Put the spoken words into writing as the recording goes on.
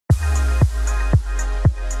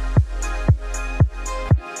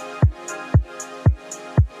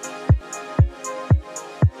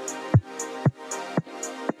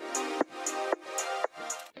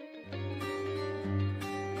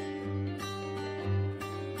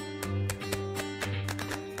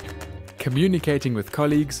Communicating with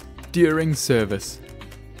colleagues during service.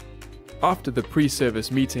 After the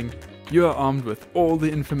pre-service meeting, you are armed with all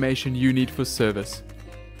the information you need for service.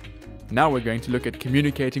 Now we're going to look at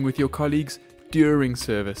communicating with your colleagues during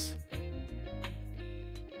service.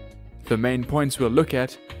 The main points we'll look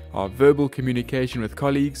at are verbal communication with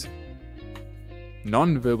colleagues,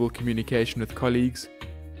 non-verbal communication with colleagues,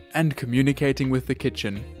 and communicating with the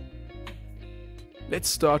kitchen. Let's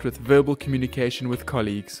start with verbal communication with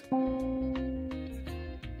colleagues.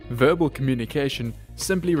 Verbal communication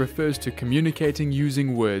simply refers to communicating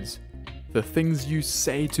using words, the things you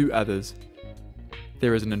say to others.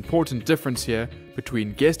 There is an important difference here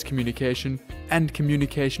between guest communication and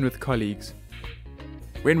communication with colleagues.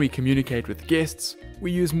 When we communicate with guests,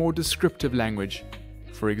 we use more descriptive language.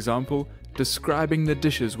 For example, describing the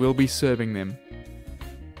dishes we'll be serving them.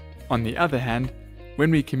 On the other hand,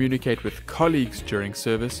 when we communicate with colleagues during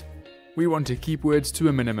service, we want to keep words to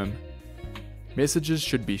a minimum. Messages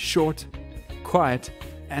should be short, quiet,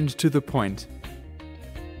 and to the point.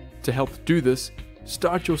 To help do this,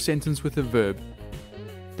 start your sentence with a verb.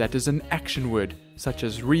 That is an action word such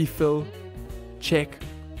as refill, check,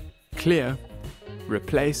 clear,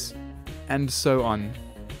 replace, and so on.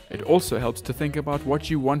 It also helps to think about what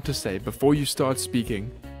you want to say before you start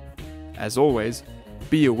speaking. As always,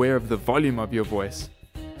 be aware of the volume of your voice.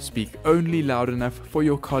 Speak only loud enough for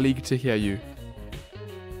your colleague to hear you.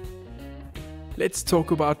 Let's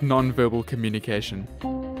talk about non-verbal communication.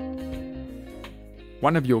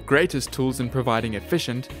 One of your greatest tools in providing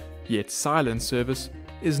efficient, yet silent service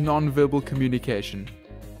is non-verbal communication.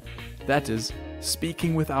 That is,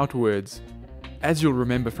 speaking without words. As you'll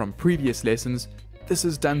remember from previous lessons, this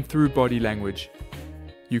is done through body language.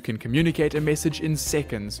 You can communicate a message in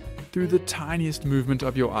seconds through the tiniest movement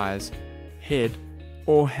of your eyes, head,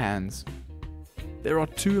 or hands. There are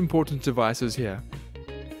two important devices here.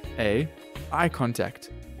 A. Eye contact,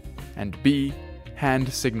 and B.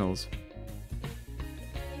 Hand signals.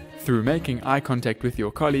 Through making eye contact with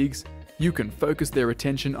your colleagues, you can focus their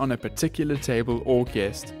attention on a particular table or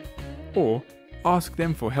guest, or ask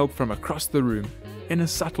them for help from across the room in a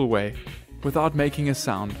subtle way, without making a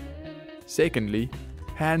sound. Secondly,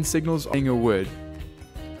 hand signals are a word.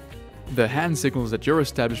 The hand signals at your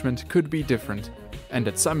establishment could be different, and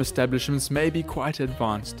at some establishments may be quite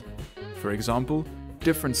advanced. For example,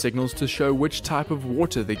 different signals to show which type of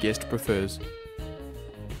water the guest prefers.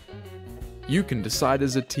 You can decide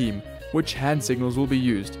as a team which hand signals will be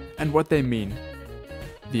used and what they mean.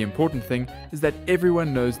 The important thing is that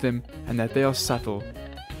everyone knows them and that they are subtle.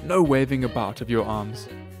 No waving about of your arms.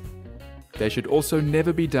 They should also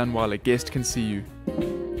never be done while a guest can see you.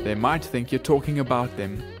 They might think you're talking about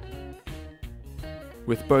them.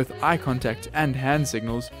 With both eye contact and hand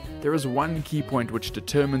signals, there is one key point which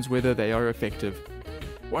determines whether they are effective.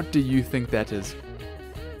 What do you think that is?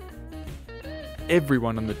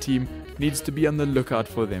 Everyone on the team needs to be on the lookout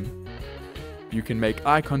for them. You can make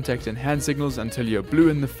eye contact and hand signals until you're blue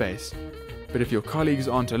in the face, but if your colleagues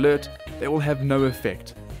aren't alert, they will have no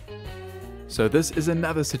effect. So this is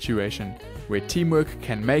another situation where teamwork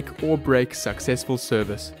can make or break successful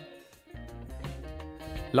service.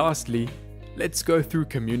 Lastly, let's go through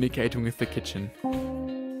communicating with the kitchen.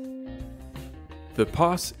 The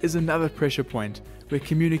pass is another pressure point where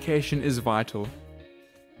communication is vital.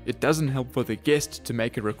 It doesn't help for the guest to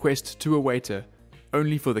make a request to a waiter,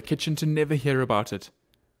 only for the kitchen to never hear about it.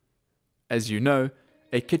 As you know,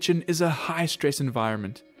 a kitchen is a high-stress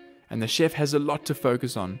environment, and the chef has a lot to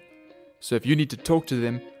focus on. So if you need to talk to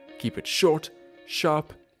them, keep it short,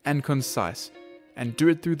 sharp, and concise, and do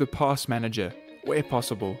it through the pass manager, where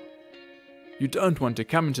possible. You don't want to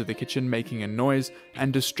come into the kitchen making a noise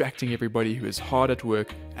and distracting everybody who is hard at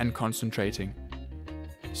work and concentrating.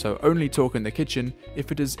 So only talk in the kitchen if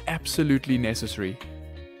it is absolutely necessary.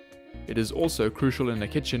 It is also crucial in the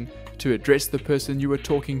kitchen to address the person you are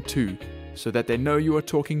talking to, so that they know you are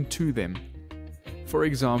talking to them. For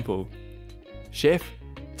example, Chef,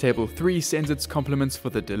 table 3 sends its compliments for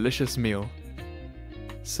the delicious meal.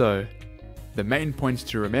 So, the main points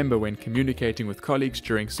to remember when communicating with colleagues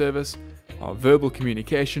during service are verbal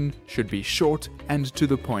communication should be short and to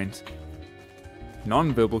the point.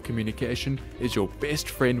 Non-verbal communication is your best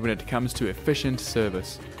friend when it comes to efficient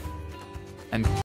service. And